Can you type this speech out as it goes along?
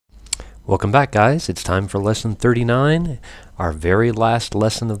Welcome back, guys. It's time for Lesson 39, our very last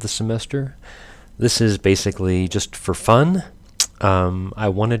lesson of the semester. This is basically just for fun. I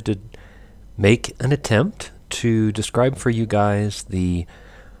wanted to make an attempt to describe for you guys the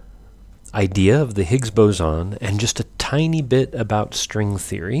idea of the Higgs boson and just a tiny bit about string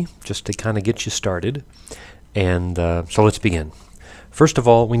theory, just to kind of get you started. And so let's begin. First of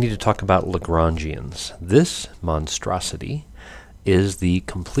all, we need to talk about Lagrangians. This monstrosity is the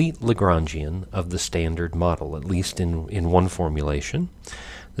complete Lagrangian of the standard model, at least in one formulation.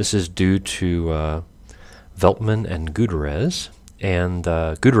 This is due to Veltman and Gutierrez, and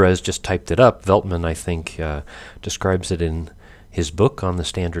Gutierrez just typed it up. Veltman, I think, describes it in his book on the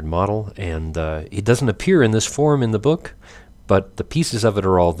standard model, and it doesn't appear in this form in the book, but the pieces of it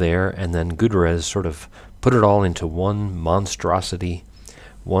are all there, and then Gutierrez sort of put it all into one monstrosity,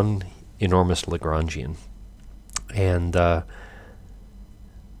 one enormous Lagrangian. And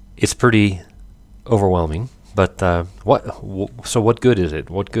it's pretty overwhelming, but so what good is it?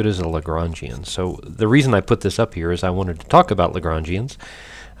 What good is a Lagrangian? So the reason I put this up here is I wanted to talk about Lagrangians,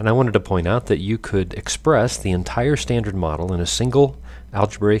 and I wanted to point out that you could express the entire standard model in a single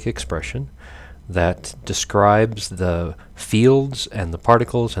algebraic expression that describes the fields and the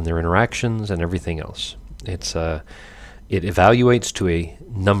particles and their interactions and everything else. It evaluates to a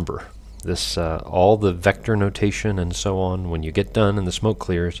number. This all the vector notation and so on, when you get done and the smoke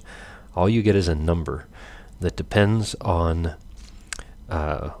clears, all you get is a number that depends on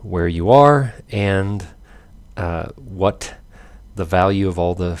where you are and what the value of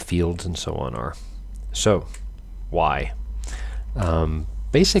all the fields and so on are. So, why?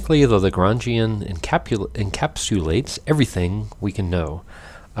 Basically, the Lagrangian encapsulates everything we can know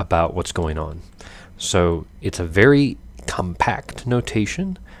about what's going on. So, it's a very compact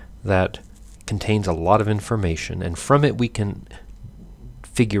notation that contains a lot of information, and from it we can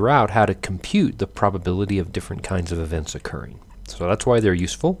figure out how to compute the probability of different kinds of events occurring. So that's why they're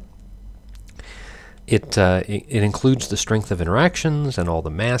useful. It includes the strength of interactions and all the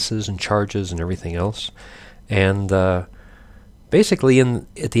masses and charges and everything else. And basically,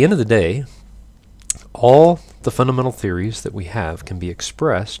 at the end of the day, all the fundamental theories that we have can be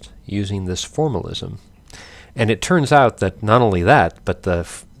expressed using this formalism. And it turns out that not only that, but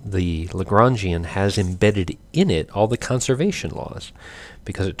the Lagrangian has embedded in it all the conservation laws,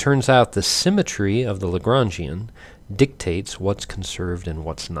 because it turns out the symmetry of the Lagrangian dictates what's conserved and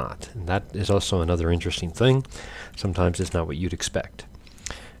what's not. And that is also another interesting thing. Sometimes it's not what you'd expect.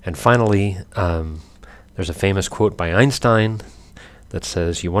 And finally, there's a famous quote by Einstein that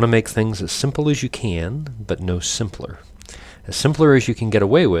says, you want to make things as simple as you can, but no simpler. As simpler as you can get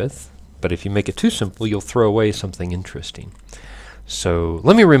away with, but if you make it too simple, you'll throw away something interesting. So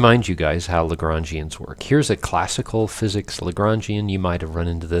let me remind you guys how Lagrangians work. Here's a classical physics Lagrangian. You might have run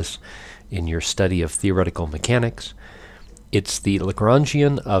into this in your study of theoretical mechanics. It's the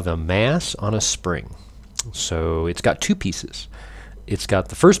Lagrangian of a mass on a spring. So it's got two pieces. It's got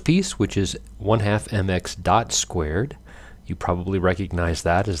the first piece, which is 1/2 mx dot squared. You probably recognize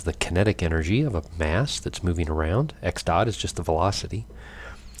that as the kinetic energy of a mass that's moving around. X dot is just the velocity.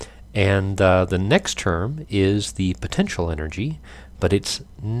 And the next term is the potential energy, but it's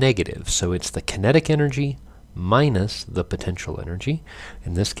negative. So it's the kinetic energy minus the potential energy.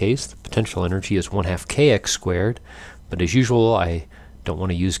 In this case, the potential energy is 1/2 kx squared. But as usual, I don't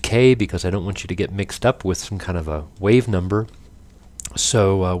want to use k because I don't want you to get mixed up with some kind of a wave number.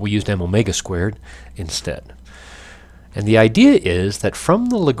 So we used m omega squared instead. And the idea is that from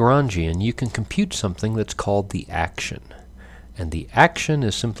the Lagrangian, you can compute something that's called the action. And the action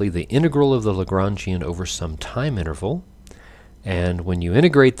is simply the integral of the Lagrangian over some time interval. And when you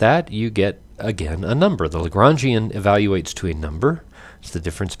integrate that, you get, again, a number. The Lagrangian evaluates to a number. It's the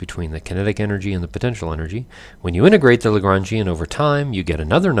difference between the kinetic energy and the potential energy. When you integrate the Lagrangian over time, you get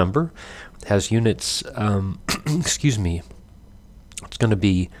another number. It has units, excuse me, it's going to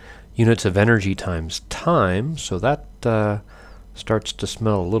be units of energy times time. So that starts to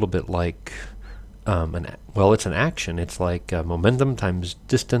smell a little bit like well, it's an action. It's like momentum times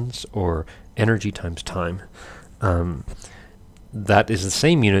distance or energy times time. That is the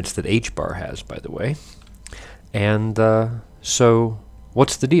same units that h bar has, by the way. And so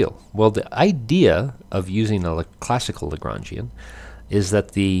what's the deal? Well, the idea of using a classical Lagrangian is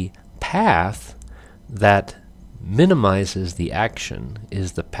that the path that minimizes the action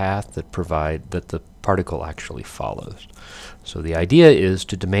is the path that the particle actually follows. So the idea is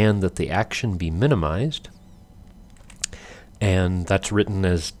to demand that the action be minimized, and that's written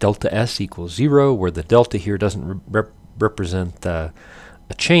as delta S equals 0, where the delta here doesn't represent a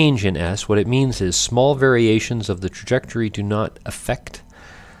change in S. What it means is small variations of the trajectory do not affect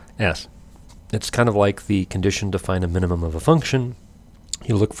s. It's kind of like the condition to find a minimum of a function.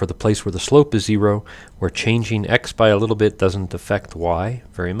 You look for the place where the slope is 0, where changing x by a little bit doesn't affect y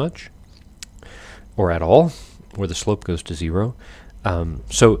very much, or at all, where the slope goes to 0.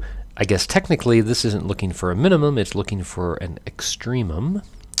 So I guess technically this isn't looking for a minimum, it's looking for an extremum,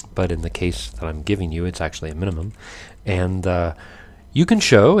 but in the case that I'm giving you, it's actually a minimum. And you can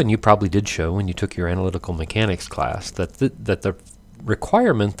show, and you probably did show when you took your analytical mechanics class, that the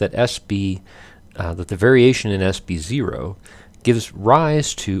requirement that that the variation in S be 0 gives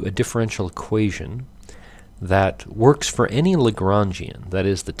rise to a differential equation that works for any Lagrangian. That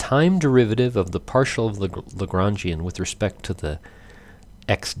is, the time derivative of the partial of the Lagrangian with respect to the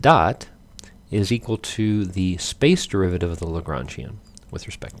x dot is equal to the space derivative of the Lagrangian with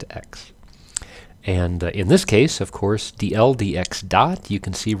respect to x. And in this case, of course, dl dx dot, you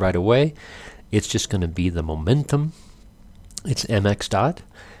can see right away, it's just going to be the momentum. It's mx dot.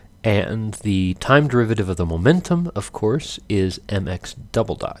 And the time derivative of the momentum, of course, is mx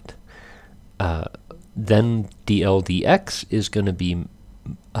double dot. Then dl dx is going to be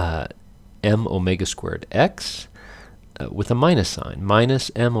m omega squared x with a minus sign. Minus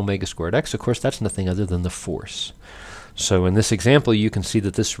m omega squared x, of course, that's nothing other than the force. So in this example, you can see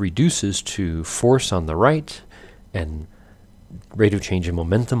that this reduces to force on the right and rate of change in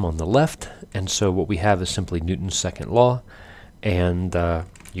momentum on the left. And so what we have is simply Newton's second law. And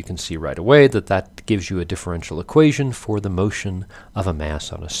you can see right away that that gives you a differential equation for the motion of a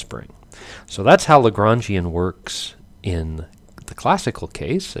mass on a spring. So that's how Lagrangian works in the classical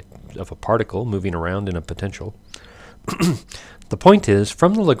case of a particle moving around in a potential. The point is,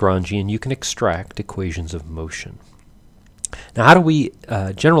 from the Lagrangian, you can extract equations of motion. Now, how do we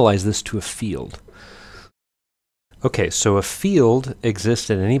generalize this to a field? Okay, so a field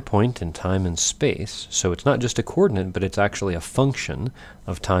exists at any point in time and space, so it's not just a coordinate, but it's actually a function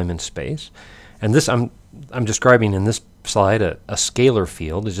of time and space. And this, I'm describing in this slide a scalar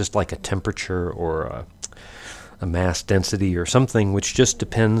field is just like a temperature or a mass density or something which just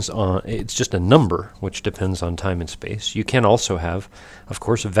depends on, it's just a number which depends on time and space. You can also have, of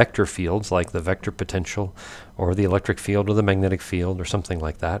course, vector fields like the vector potential or the electric field or the magnetic field or something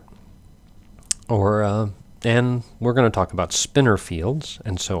like that. Or and we're going to talk about spinor fields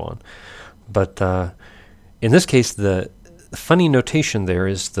and so on. But in this case, the funny notation there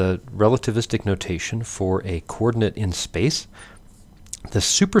is the relativistic notation for a coordinate in space. The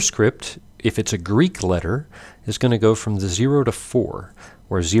superscript, if it's a Greek letter, is going to go from the 0 to 4,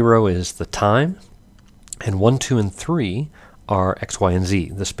 where 0 is the time, and 1, 2, and 3 are x, y, and z,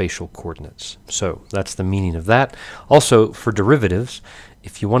 the spatial coordinates. So that's the meaning of that. Also, for derivatives,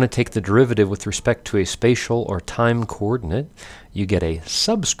 if you want to take the derivative with respect to a spatial or time coordinate, you get a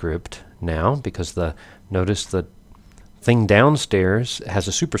subscript now, because notice the thing downstairs has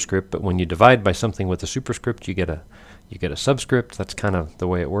a superscript, but when you divide by something with a superscript, you get a subscript. That's kind of the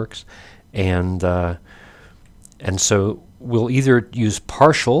way it works. And so we'll either use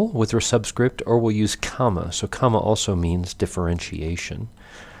partial with our subscript or we'll use comma. So comma also means differentiation.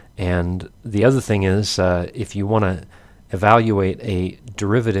 And the other thing is, if you want to evaluate a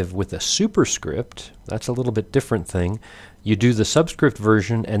derivative with a superscript, that's a little bit different thing. You do the subscript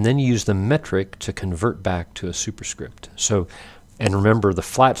version and then you use the metric to convert back to a superscript. So, and remember, the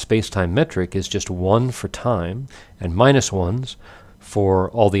flat space-time metric is just 1 for time and minus 1s for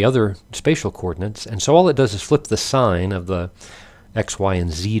all the other spatial coordinates. And so all it does is flip the sign of the x, y,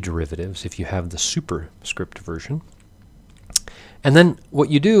 and z derivatives if you have the superscript version. And then what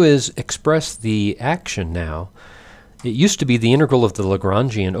you do is express the action now. It used to be the integral of the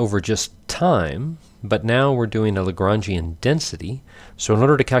Lagrangian over just time, but now we're doing a Lagrangian density. So in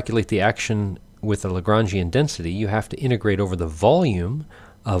order to calculate the action with a Lagrangian density, you have to integrate over the volume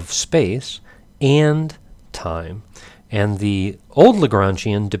of space and time. And the old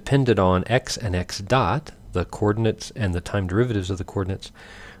Lagrangian depended on x and x dot, the coordinates and the time derivatives of the coordinates.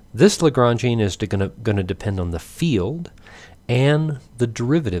 This Lagrangian is going to depend on the field and the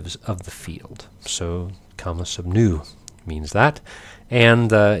derivatives of the field. So comma sub nu means that.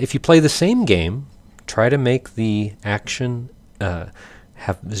 And if you play the same game, try to make the action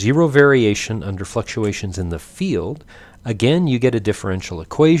have 0 variation under fluctuations in the field. Again, you get a differential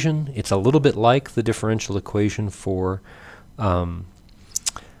equation. It's a little bit like the differential equation for the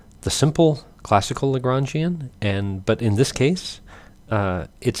simple classical Lagrangian, but in this case,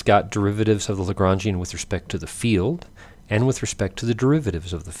 it's got derivatives of the Lagrangian with respect to the field and with respect to the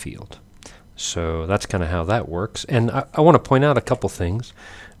derivatives of the field. So that's kind of how that works. And I want to point out a couple things.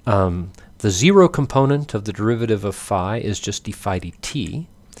 The 0 component of the derivative of phi is just d phi dt.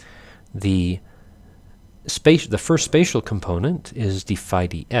 The the first spatial component is d phi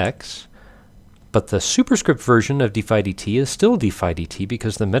dx, but the superscript version of d phi dt is still d phi dt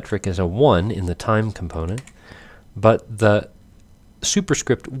because the metric is a 1 in the time component, but the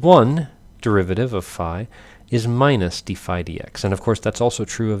superscript 1 derivative of phi is minus d phi dx. And of course that's also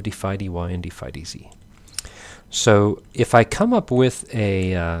true of d phi dy and d phi dz. So if I come up with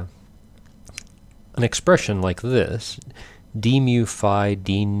an expression like this, d mu phi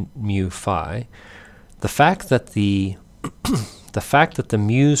the fact that the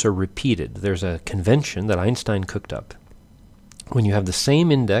mu's are repeated, there's a convention that Einstein cooked up. When you have the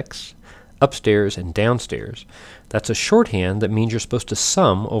same index upstairs and downstairs, that's a shorthand that means you're supposed to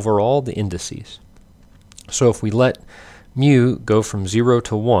sum over all the indices. So if we let mu go from 0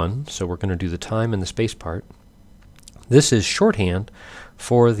 to 1, so we're going to do the time and the space part, this is shorthand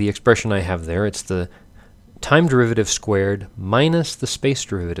for the expression I have there. It's the time derivative squared minus the space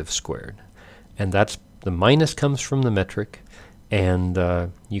derivative squared. And that's the minus comes from the metric, and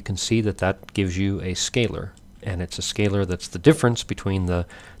you can see that that gives you a scalar. And it's a scalar that's the difference between the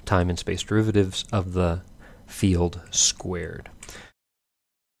time and space derivatives of the field squared.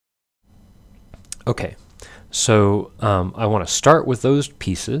 Okay, so I want to start with those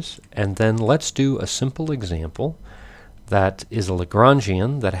pieces, and then let's do a simple example that is a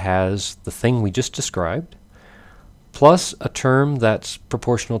Lagrangian that has the thing we just described, plus a term that's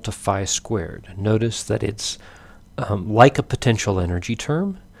proportional to phi squared. Notice that it's like a potential energy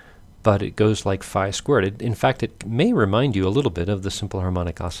term, but it goes like phi squared. In fact, it may remind you a little bit of the simple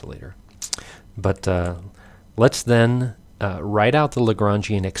harmonic oscillator. But let's then write out the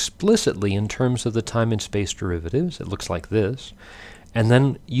Lagrangian explicitly in terms of the time and space derivatives. It looks like this. And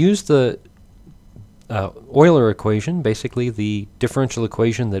then use the Euler equation, basically the differential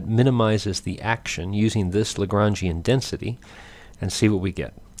equation that minimizes the action using this Lagrangian density, and see what we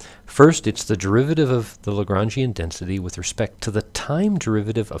get. First, it's the derivative of the Lagrangian density with respect to the time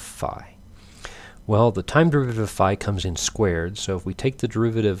derivative of phi. Well, the time derivative of phi comes in squared, so if we take the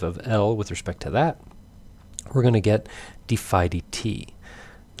derivative of L with respect to that, we're going to get d phi dt.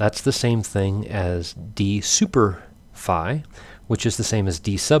 That's the same thing as d super phi, which is the same as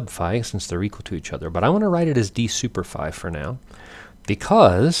d sub phi since they're equal to each other. But I want to write it as d super phi for now,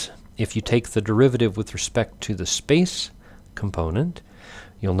 because if you take the derivative with respect to the space component,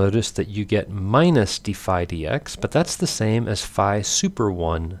 you'll notice that you get minus d phi dx, but that's the same as phi super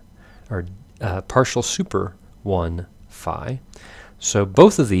 1, or partial super 1 phi. So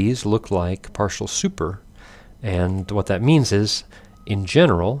both of these look like partial super, and what that means is, in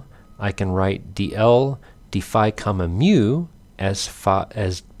general, I can write dl d phi comma mu as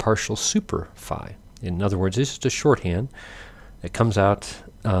partial super phi. In other words, this is a shorthand. It comes out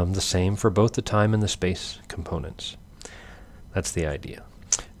the same for both the time and the space components. That's the idea.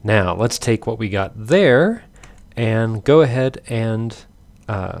 Now, let's take what we got there and go ahead and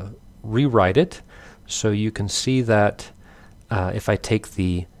rewrite it. So you can see that if I take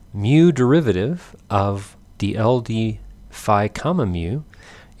the mu derivative of dl d phi comma mu,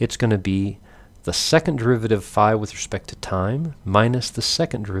 it's going to be the second derivative phi with respect to time minus the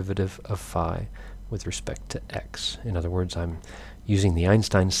second derivative of phi with respect to x. In other words, I'm using the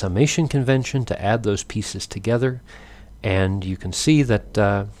Einstein summation convention to add those pieces together, and you can see that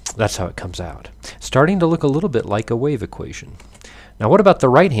that's how it comes out. Starting to look a little bit like a wave equation. Now what about the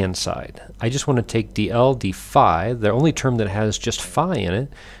right-hand side? I just want to take dl d phi. The only term that has just phi in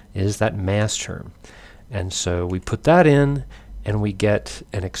it is that mass term. And so we put that in, and we get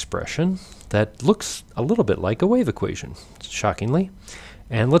an expression that looks a little bit like a wave equation, shockingly.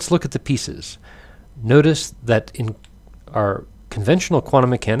 And let's look at the pieces. Notice that in our conventional quantum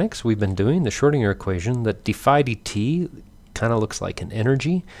mechanics we've been doing the Schrödinger equation, that d phi dt kind of looks like an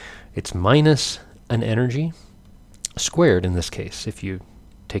energy. It's minus an energy squared in this case if you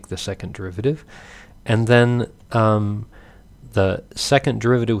take the second derivative. And then the second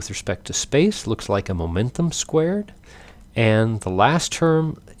derivative with respect to space looks like a momentum squared. And the last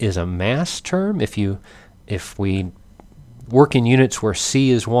term is a mass term. If we work in units where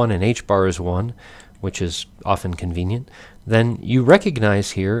c is 1 and h bar is 1, which is often convenient, then you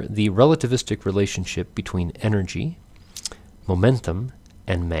recognize here the relativistic relationship between energy, momentum,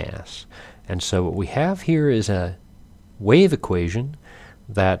 and mass. And so what we have here is a wave equation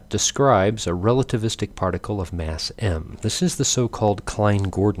that describes a relativistic particle of mass m. This is the so-called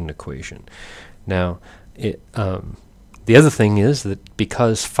Klein-Gordon equation. Now, the other thing is that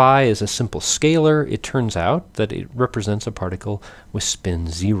because phi is a simple scalar, it turns out that it represents a particle with spin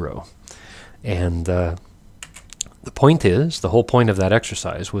 0. And the point is, the whole point of that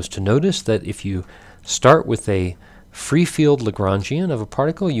exercise was to notice that if you start with a free field Lagrangian of a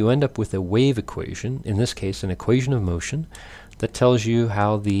particle, you end up with a wave equation, in this case an equation of motion, that tells you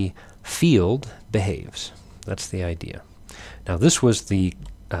how the field behaves. That's the idea. Now this was the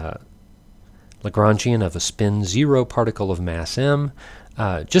Lagrangian of a spin 0 particle of mass m.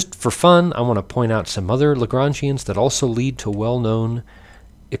 Just for fun, I want to point out some other Lagrangians that also lead to well-known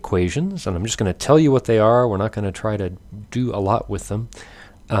equations, and I'm just going to tell you what they are. We're not going to try to do a lot with them.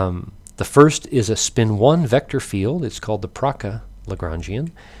 The first is a spin 1 vector field. It's called the Praca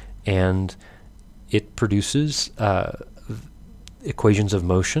Lagrangian, and it produces equations of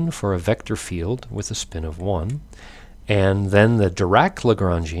motion for a vector field with a spin of 1. And then the Dirac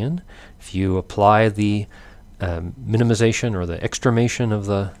Lagrangian, if you apply the minimization or the extremation of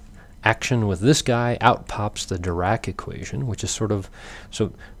the action with this guy, out pops the Dirac equation, which is sort of,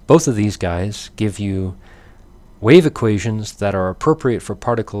 so both of these guys give you wave equations that are appropriate for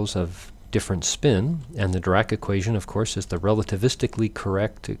particles of different spin, and the Dirac equation, of course, is the relativistically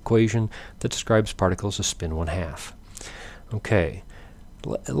correct equation that describes particles of spin 1/2. Okay,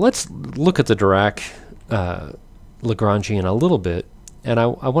 let's look at the Dirac Lagrangian a little bit, and I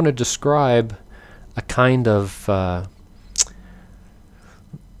want to describe a kind of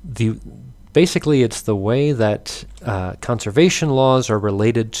basically it's the way that conservation laws are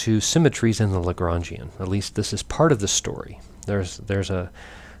related to symmetries in the Lagrangian. At least this is part of the story. There's a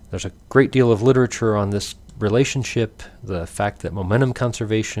great deal of literature on this relationship, the fact that momentum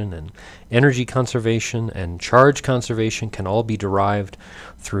conservation and energy conservation and charge conservation can all be derived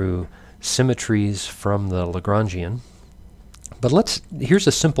through symmetries from the Lagrangian. But here's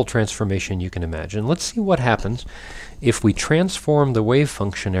a simple transformation you can imagine. Let's see what happens if we transform the wave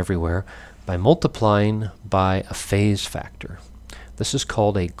function everywhere by multiplying by a phase factor. This is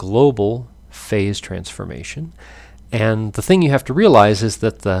called a global phase transformation. And the thing you have to realize is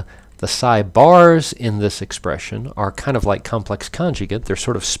that the psi bars in this expression are kind of like complex conjugate. They're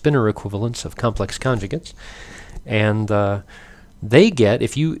sort of spinor equivalents of complex conjugates. And they get,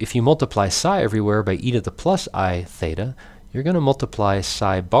 if you multiply psi everywhere by e to the plus I theta, you're going to multiply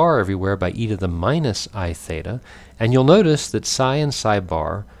psi bar everywhere by e to the minus I theta, and you'll notice that psi and psi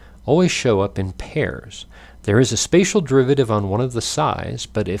bar always show up in pairs. There is a spatial derivative on one of the psi's,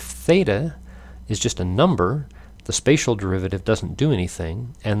 but if theta is just a number, the spatial derivative doesn't do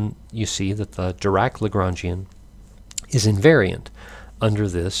anything, and you see that the Dirac Lagrangian is invariant under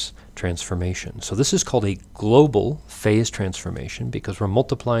this transformation. So this is called a global phase transformation because we're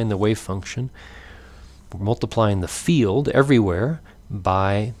multiplying the wave function, we're multiplying the field everywhere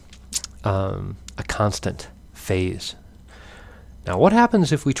by a constant phase. Now what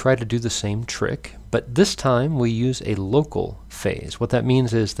happens if we try to do the same trick, but this time we use a local phase? What that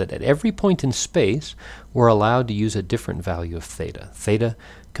means is that at every point in space we're allowed to use a different value of theta. Theta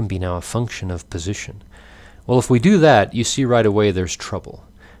can be now a function of position. Well, if we do that, you see right away there's trouble,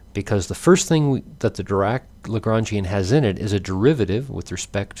 because the first thing that the Dirac Lagrangian has in it is a derivative with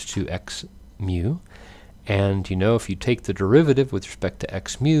respect to x mu. And you know, if you take the derivative with respect to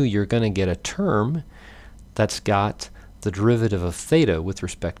x mu, you're going to get a term that's got the derivative of theta with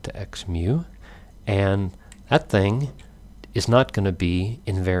respect to x mu, and that thing is not going to be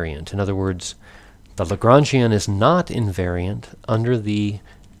invariant. In other words, the Lagrangian is not invariant under the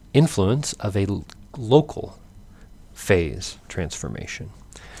influence of a local phase transformation.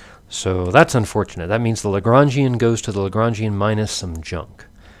 So that's unfortunate. That means the Lagrangian goes to the Lagrangian minus some junk.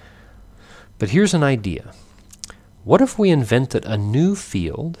 But here's an idea. What if we invented a new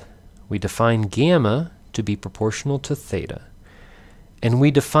field? We define gamma to be proportional to theta, and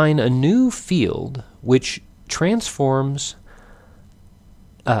we define a new field which transforms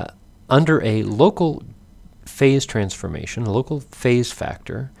under a local phase transformation, a local phase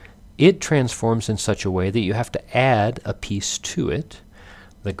factor. It transforms in such a way that you have to add a piece to it,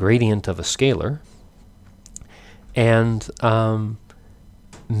 the gradient of a scalar, and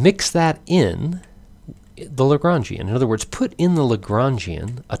mix that in the Lagrangian. In other words, put in the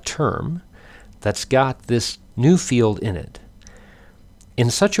Lagrangian a term that's got this new field in it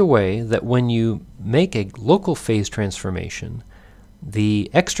in such a way that when you make a local phase transformation, the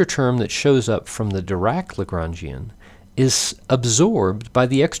extra term that shows up from the Dirac Lagrangian is absorbed by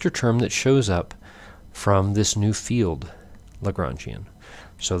the extra term that shows up from this new field Lagrangian.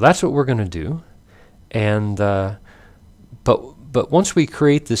 So that's what we're going to do. And but once we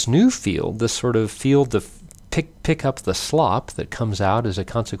create this new field, this sort of field to pick up the slop that comes out as a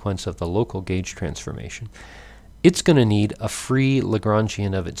consequence of the local gauge transformation, it's going to need a free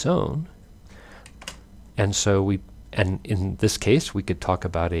Lagrangian of its own. And so in this case we could talk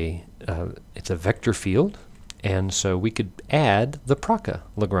about it's a vector field, and so we could add the Praca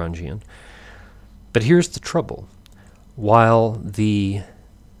Lagrangian. But here's the trouble. while the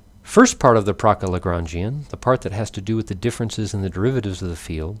first part of the Procka-Lagrangian, the part that has to do with the differences in the derivatives of the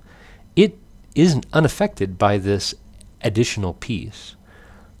field, it isn't unaffected by this additional piece.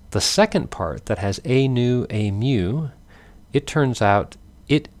 The second part that has a nu, a mu, it turns out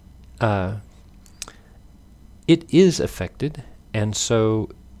it is affected, and so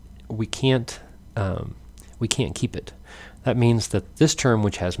we can't keep it. That means that this term,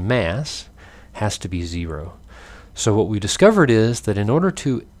 which has mass, has to be 0. So what we discovered is that in order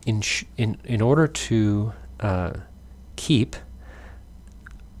to keep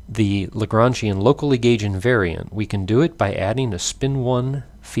the Lagrangian locally gauge invariant, we can do it by adding a spin 1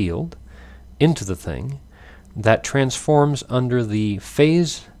 field into the thing that transforms under the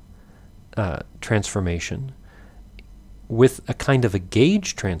phase transformation with a kind of a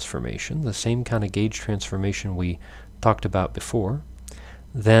gauge transformation, the same kind of gauge transformation we talked about before.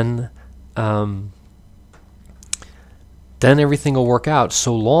 Then everything will work out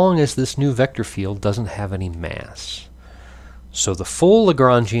so long as this new vector field doesn't have any mass. So the full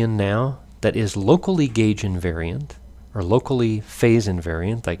Lagrangian now that is locally gauge invariant, or locally phase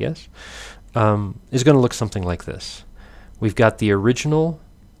invariant, I guess, is going to look something like this. We've got the original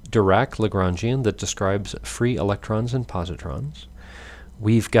Dirac Lagrangian that describes free electrons and positrons.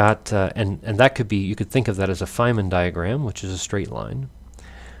 We've got, and that could be, you could think of that as a Feynman diagram, which is a straight line.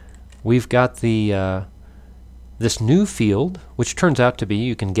 We've got the this new field, which turns out to be,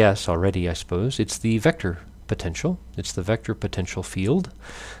 you can guess already, I suppose, it's the vector potential. It's the vector potential field,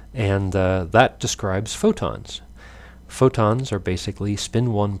 and that describes photons. Photons are basically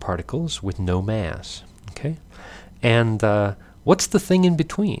spin 1 particles with no mass. Okay, and what's the thing in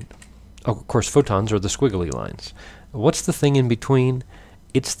between? Oh, of course, photons are the squiggly lines. What's the thing in between?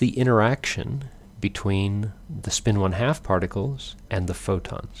 It's the interaction between the spin 1/2 particles and the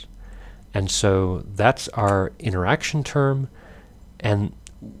photons. And so that's our interaction term, and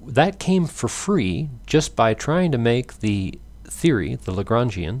that came for free just by trying to make the theory, the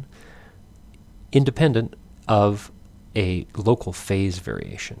Lagrangian, independent of a local phase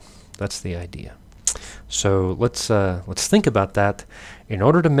variation. That's the idea. So let's think about that. In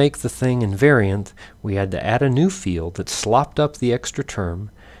order to make the thing invariant, we had to add a new field that slopped up the extra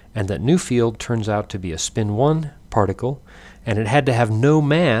term, and that new field turns out to be a spin 1 particle, and it had to have no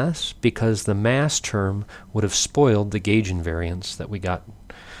mass because the mass term would have spoiled the gauge invariance that we got,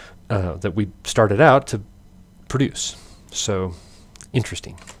 that we started out to produce. So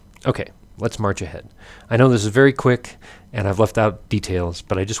interesting. Okay, let's march ahead. I know this is very quick and I've left out details,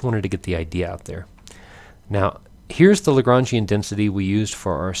 but I just wanted to get the idea out there. Now, here's the Lagrangian density we used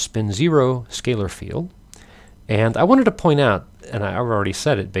for our spin 0 scalar field. And I wanted to point out, and I've already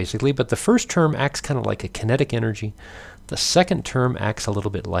said it basically, but the first term acts kind of like a kinetic energy. The second term acts a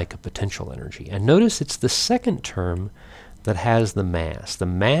little bit like a potential energy. And notice it's the second term that has the mass. The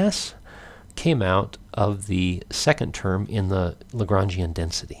mass came out of the second term in the Lagrangian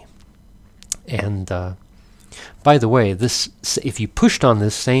density. And by the way, this, if you pushed on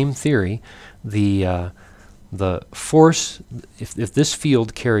this same theory, the force, if this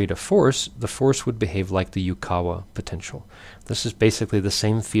field carried a force, the force would behave like the Yukawa potential. This is basically the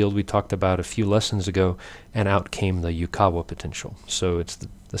same field we talked about a few lessons ago, and out came the Yukawa potential. So it's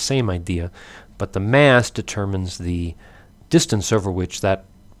the same idea, but the mass determines the distance over which that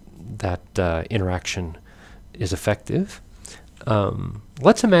interaction is effective.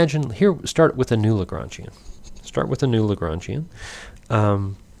 Let's imagine, here, start with a new Lagrangian. Start with a new Lagrangian.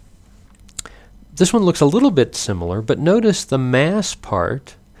 This one looks a little bit similar, but notice the mass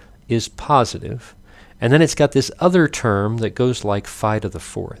part is positive, and then it's got this other term that goes like phi to the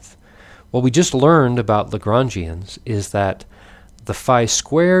 4th. What we just learned about Lagrangians is that the phi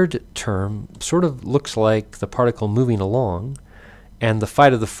squared term sort of looks like the particle moving along, and the phi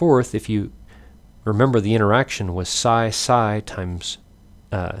to the 4th, if you remember the interaction, was psi times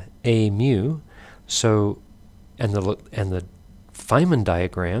a mu. So, and the Feynman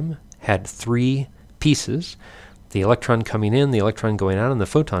diagram had 3 pieces: the electron coming in, the electron going out, and the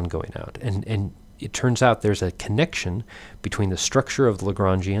photon going out. And it turns out there's a connection between the structure of the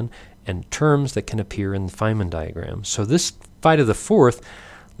Lagrangian and terms that can appear in the Feynman diagram. So this phi to the 4th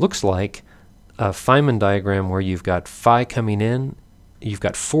looks like a Feynman diagram where you've got phi coming in, you've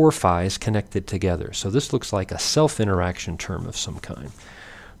got 4 phi's connected together. So this looks like a self-interaction term of some kind,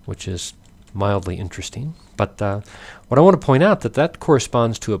 which is mildly interesting. But what I want to point out, that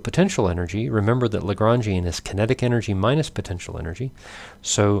corresponds to a potential energy. Remember that Lagrangian is kinetic energy minus potential energy.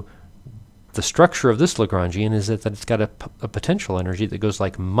 So the structure of this Lagrangian is that it's got a potential energy that goes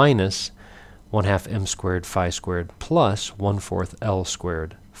like minus 1/2 m² phi squared plus 1/4 L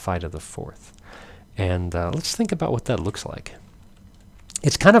squared phi to the 4th. And let's think about what that looks like.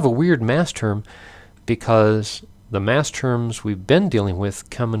 It's kind of a weird mass term because the mass terms we've been dealing with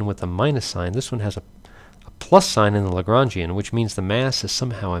come in with a minus sign. This one has a plus sign in the Lagrangian, which means the mass is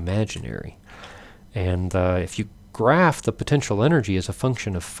somehow imaginary. And if you graph the potential energy as a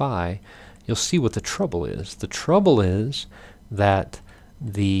function of phi, you'll see what the trouble is. The trouble is that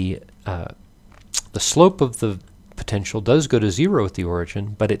the slope of the potential does go to 0 at the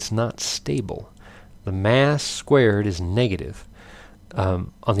origin, but it's not stable. The mass squared is negative.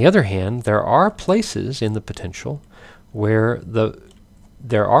 On the other hand, there are places in the potential where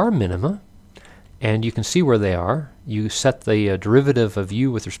there are minima, and you can see where they are. You set the derivative of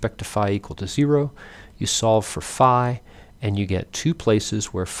u with respect to phi equal to 0. You solve for phi, and you get two places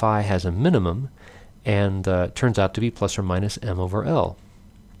where phi has a minimum, and it turns out to be plus or minus m over L.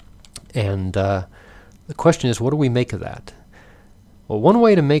 And the question is, what do we make of that? Well, one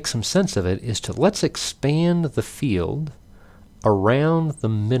way to make some sense of it is to let's expand the field around the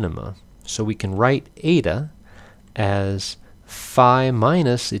minima. So we can write eta as phi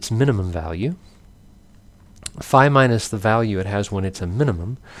minus its minimum value, phi minus the value it has when it's a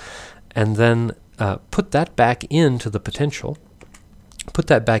minimum, and then put that back into the potential, put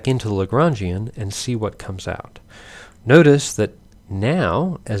that back into the Lagrangian, and see what comes out. Notice that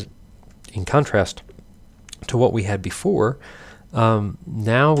now, as in contrast to what we had before,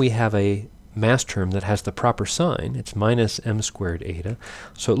 now we have a mass term that has the proper sign. It's minus m squared eta.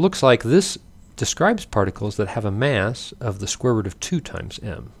 So it looks like this describes particles that have a mass of the square root of 2 times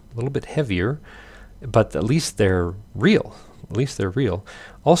m. A little bit heavier, but at least they're real. At least they're real.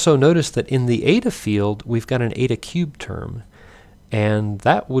 Also notice that in the eta field we've got an eta cubed term, and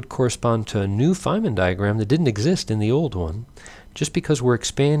that would correspond to a new Feynman diagram that didn't exist in the old one, just because we're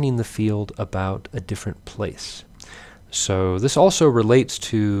expanding the field about a different place. So this also relates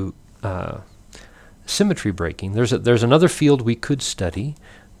to symmetry breaking. There's another field we could study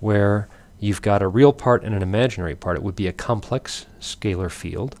where you've got a real part and an imaginary part. It would be a complex scalar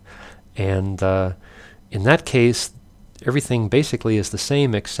field, and in that case everything basically is the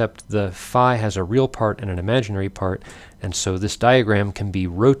same except the phi has a real part and an imaginary part, and so this diagram can be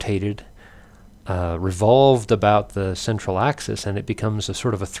rotated, revolved about the central axis, and it becomes a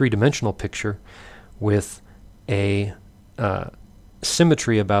sort of a three-dimensional picture with a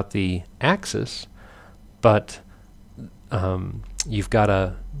symmetry about the axis, but you've got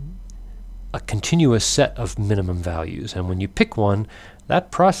a continuous set of minimum values, and when you pick one, that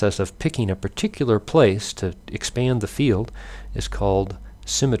process of picking a particular place to expand the field is called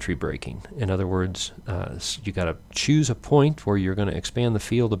symmetry breaking. In other words, you got to choose a point where you're going to expand the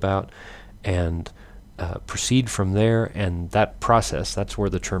field about and proceed from there, and that process, that's where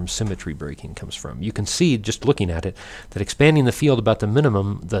the term symmetry breaking comes from. You can see, just looking at it, that expanding the field about the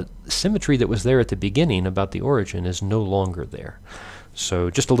minimum, the symmetry that was there at the beginning about the origin is no longer there. So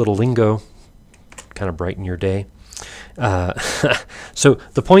just a little lingo, kind of brighten your day. So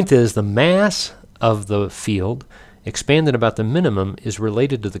the point is, the mass of the field expanded about the minimum is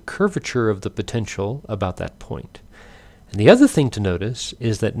related to the curvature of the potential about that point. And the other thing to notice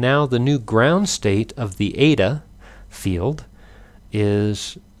is that now the new ground state of the eta field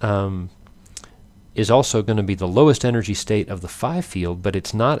is also going to be the lowest energy state of the phi field, but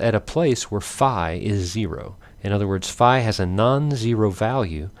it's not at a place where phi is 0. In other words, phi has a non-zero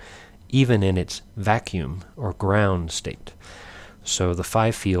value even in its vacuum or ground state. So the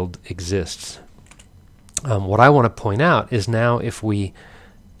phi field exists. What I want to point out is, now if we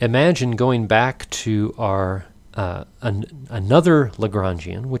imagine going back to our another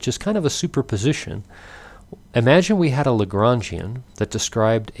Lagrangian, which is kind of a superposition. Imagine we had a Lagrangian that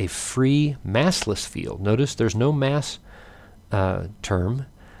described a free massless field. Notice there's no mass term.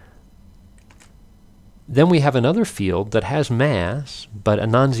 Then we have another field that has mass but a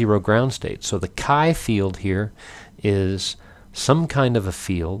non-zero ground state. So the chi field here is some kind of a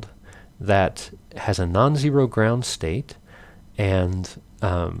field that has a non-zero ground state, and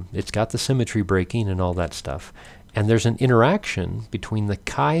it's got the symmetry breaking and all that stuff. And there's an interaction between the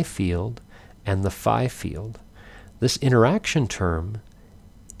chi field and the phi field. This interaction term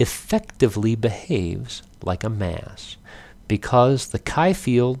effectively behaves like a mass. Because the chi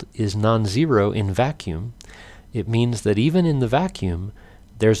field is non-zero in vacuum, it means that even in the vacuum,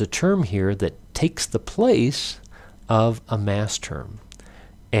 there's a term here that takes the place of a mass term.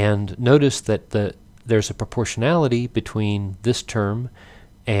 And notice that there's a proportionality between this term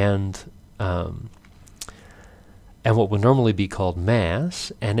and what would normally be called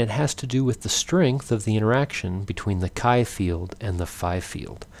mass, and it has to do with the strength of the interaction between the chi field and the phi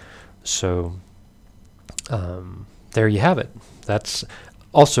field. So there you have it. That's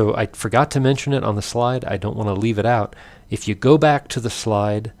Also, I forgot to mention it on the slide. I don't want to leave it out. If you go back to the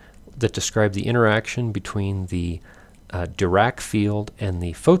slide that described the interaction between the Dirac field and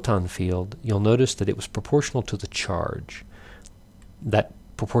the photon field, you'll notice that it was proportional to the charge. That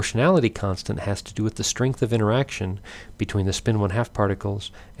proportionality constant has to do with the strength of interaction between the spin 1/2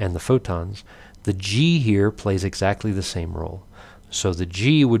 particles and the photons. The g here plays exactly the same role. So the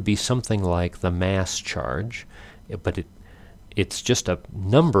g would be something like the mass charge, but it's just a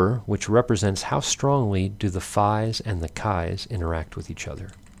number which represents how strongly do the phi's and the chi's interact with each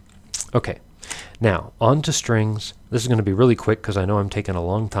other. Okay, now on to strings. This is going to be really quick because I know I'm taking a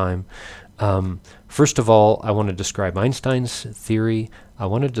long time. First of all, I want to describe Einstein's theory. I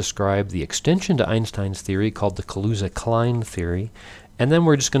want to describe the extension to Einstein's theory called the Kaluza-Klein theory. And then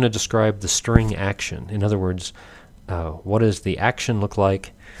we're just going to describe the string action. In other words, what does the action look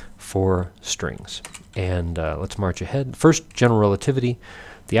like for strings? And let's march ahead. First, general relativity.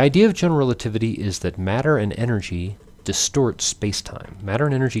 The idea of general relativity is that matter and energy distort space-time. Matter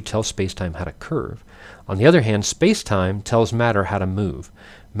and energy tell space-time how to curve. On the other hand, space-time tells matter how to move.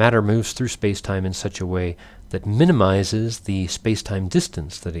 Matter moves through space-time in such a way that minimizes the space-time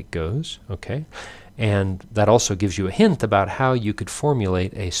distance that it goes, okay? And that also gives you a hint about how you could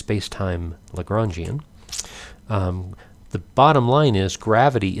formulate a space-time Lagrangian. The bottom line is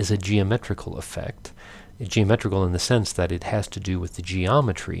gravity is a geometrical effect. Geometrical in the sense that it has to do with the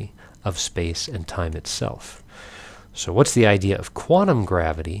geometry of space and time itself. So what's the idea of quantum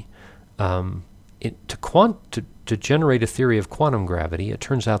gravity? To generate a theory of quantum gravity, it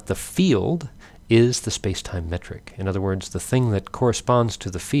turns out the field is the space-time metric. In other words, the thing that corresponds to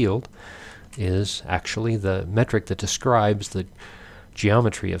the field is actually the metric that describes the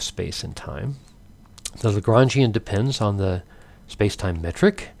geometry of space and time. The Lagrangian depends on the space-time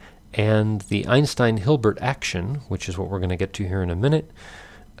metric, and the Einstein-Hilbert action, which is what we're going to get to here in a minute,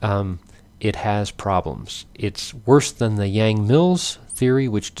 it has problems. It's worse than the Yang-Mills theory,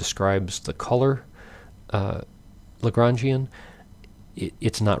 which describes the color Lagrangian.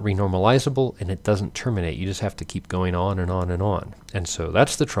 It's not renormalizable, and it doesn't terminate. You just have to keep going on and on and on. And so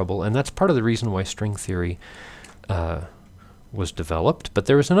that's the trouble, and that's part of the reason why string theory was developed. But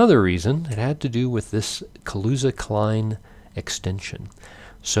there was another reason. It had to do with this Kaluza-Klein extension.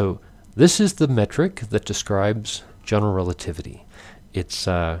 So this is the metric that describes general relativity. It's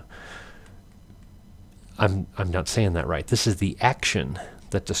I'm not saying that right. This is the action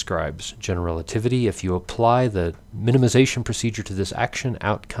that describes general relativity. If you apply the minimization procedure to this action,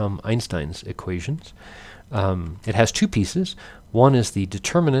 out come Einstein's equations. It has two pieces. One is the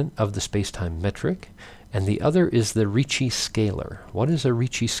determinant of the space-time metric, and the other is the Ricci scalar. What is a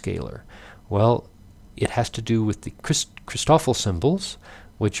Ricci scalar? Well, it has to do with the Christoffel symbols,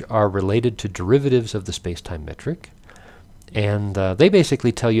 which are related to derivatives of the space-time metric. And they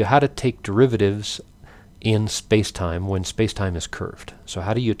basically tell you how to take derivatives in space-time when space-time is curved. So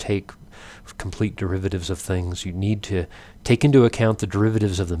how do you take complete derivatives of things? You need to take into account the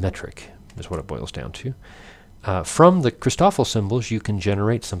derivatives of the metric, is what it boils down to. From the Christoffel symbols, you can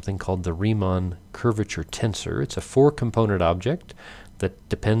generate something called the Riemann curvature tensor. It's a 4-component object that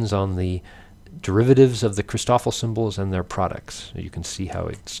depends on the derivatives of the Christoffel symbols and their products. You can see how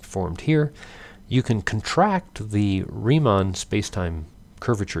it's formed here. You can contract the Riemann space-time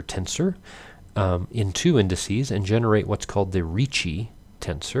curvature tensor in 2 indices and generate what's called the Ricci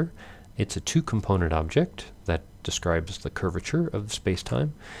tensor. It's a 2-component object that describes the curvature of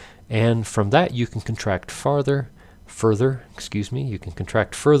space-time. And from that you can contract further, you can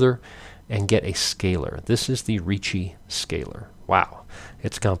contract further and get a scalar. This is the Ricci scalar. Wow,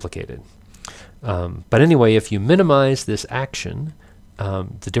 it's complicated. But anyway, if you minimize this action,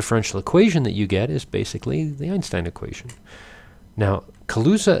 the differential equation that you get is basically the Einstein equation. Now,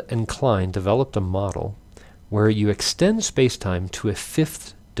 Kaluza and Klein developed a model where you extend space-time to a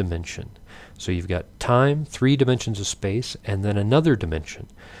 5th dimension. So you've got time, 3 dimensions of space, and then another dimension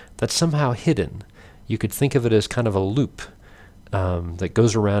that's somehow hidden. You could think of it as kind of a loop that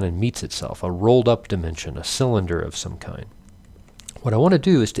goes around and meets itself, a rolled-up dimension, a cylinder of some kind. What I want to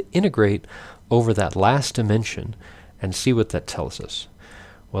do is to integrate over that last dimension and see what that tells us.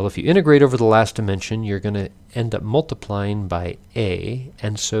 Well, if you integrate over the last dimension, you're going to end up multiplying by a,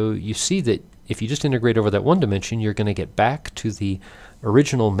 and so you see that if you just integrate over that one dimension, you're going to get back to the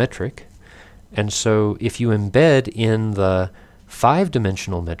original metric. And so if you embed in the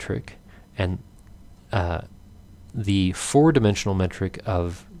 5-dimensional metric and the 4-dimensional metric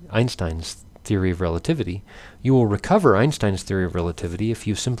of Einstein's theory of relativity, you will recover Einstein's theory of relativity if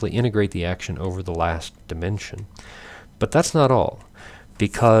you simply integrate the action over the last dimension. But that's not all,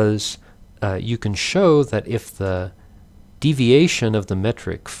 because you can show that if the deviation of the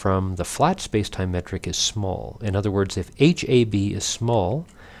metric from the flat spacetime metric is small. In other words, if HAB is small,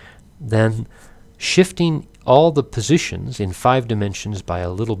 then shifting all the positions in 5 dimensions by a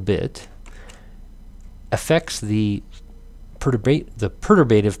little bit affects the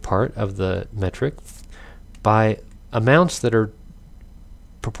perturbative part of the metric by amounts that are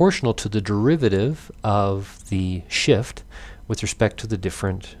proportional to the derivative of the shift with respect to the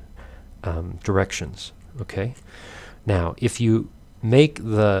different directions. Okay. Now, if you make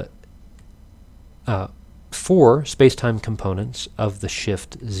the 4 spacetime components of the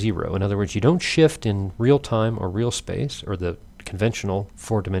shift 0, in other words, you don't shift in real time or real space, or the conventional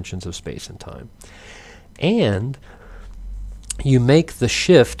 4 dimensions of space and time, and you make the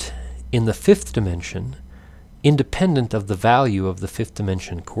shift in the 5th dimension independent of the value of the 5th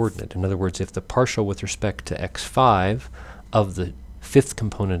dimension coordinate. In other words, if the partial with respect to x5 of the 5th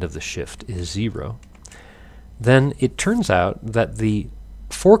component of the shift is 0, then it turns out that the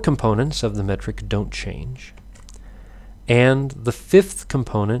 4 components of the metric don't change, and the 5th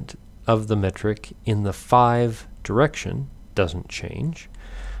component of the metric in the 5 direction doesn't change.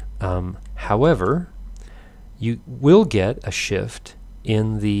 However, you will get a shift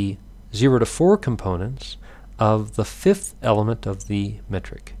in the 0 to 4 components of the 5th element of the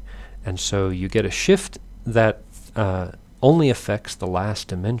metric. And so you get a shift that only affects the last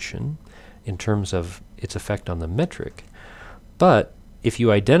dimension in terms of its effect on the metric. But if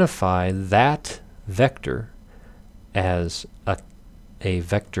you identify that vector as a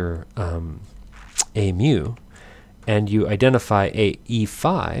vector a mu, and you identify a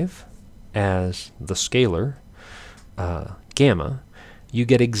E5 as the scalar gamma, you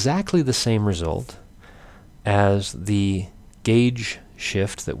get exactly the same result as the gauge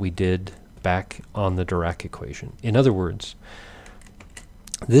shift that we did back on the Dirac equation. In other words,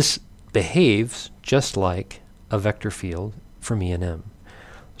 this behaves just like a vector field from E and M.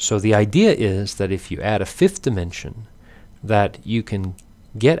 So the idea is that if you add a 5th dimension, that you can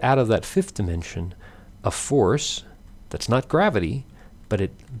get out of that 5th dimension a force that's not gravity, but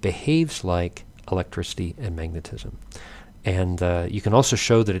it behaves like electricity and magnetism. And you can also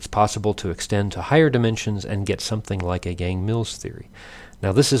show that it's possible to extend to higher dimensions and get something like a Yang-Mills theory.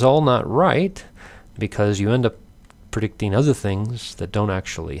 Now, this is all not right, because you end up predicting other things that don't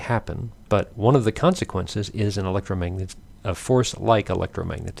actually happen, but one of the consequences is a force like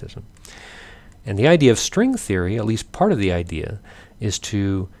electromagnetism. And the idea of string theory, at least part of the idea, is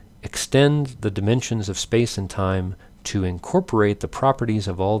to extend the dimensions of space and time to incorporate the properties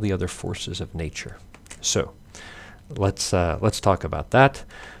of all the other forces of nature. So let's talk about that.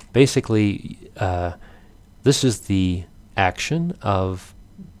 Basically, this is the action of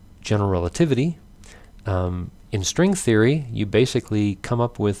general relativity. In string theory, you basically come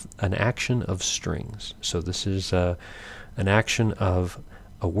up with an action of strings. So this is an action of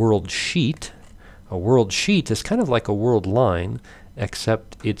a world sheet. A world sheet is kind of like a world line,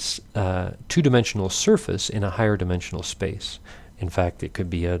 except it's a 2-dimensional surface in a higher dimensional space. In fact, it could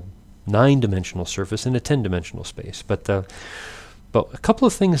be a 9-dimensional surface in a 10-dimensional space. But a couple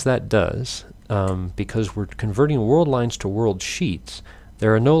of things that does, because we're converting world lines to world sheets,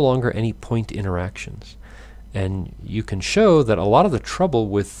 there are no longer any point interactions. And you can show that a lot of the trouble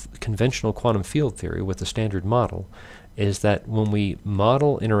with conventional quantum field theory, with the standard model, is that when we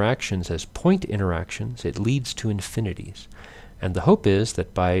model interactions as point interactions, it leads to infinities. And the hope is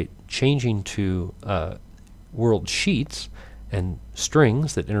that by changing to world sheets and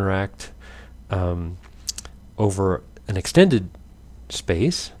strings that interact over an extended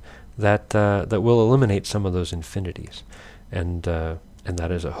space, that will eliminate some of those infinities. And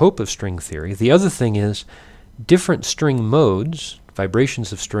that is a hope of string theory. The other thing is different string modes,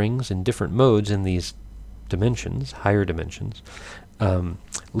 vibrations of strings in different modes in these dimensions, higher dimensions,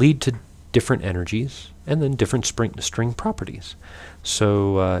 lead to different energies and then different string properties.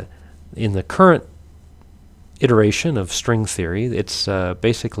 So in the current iteration of string theory, it's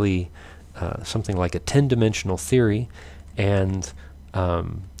basically something like a 10-dimensional theory, and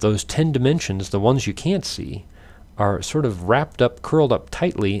those 10 dimensions, the ones you can't see, are sort of wrapped up, curled up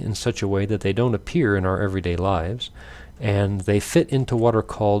tightly in such a way that they don't appear in our everyday lives, and they fit into what are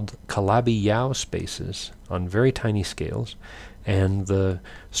called Calabi-Yau spaces on very tiny scales, and the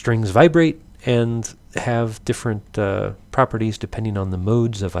strings vibrate and have different properties depending on the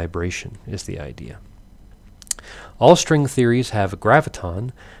modes of vibration, is the idea. All string theories have a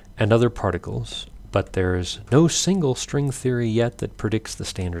graviton and other particles, but there's no single string theory yet that predicts the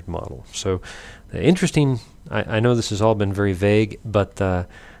standard model. So interesting. I know this has all been very vague, but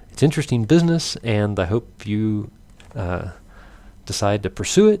it's interesting business, and I hope you decide to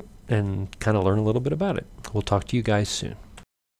pursue it and kind of learn a little bit about it. We'll talk to you guys soon.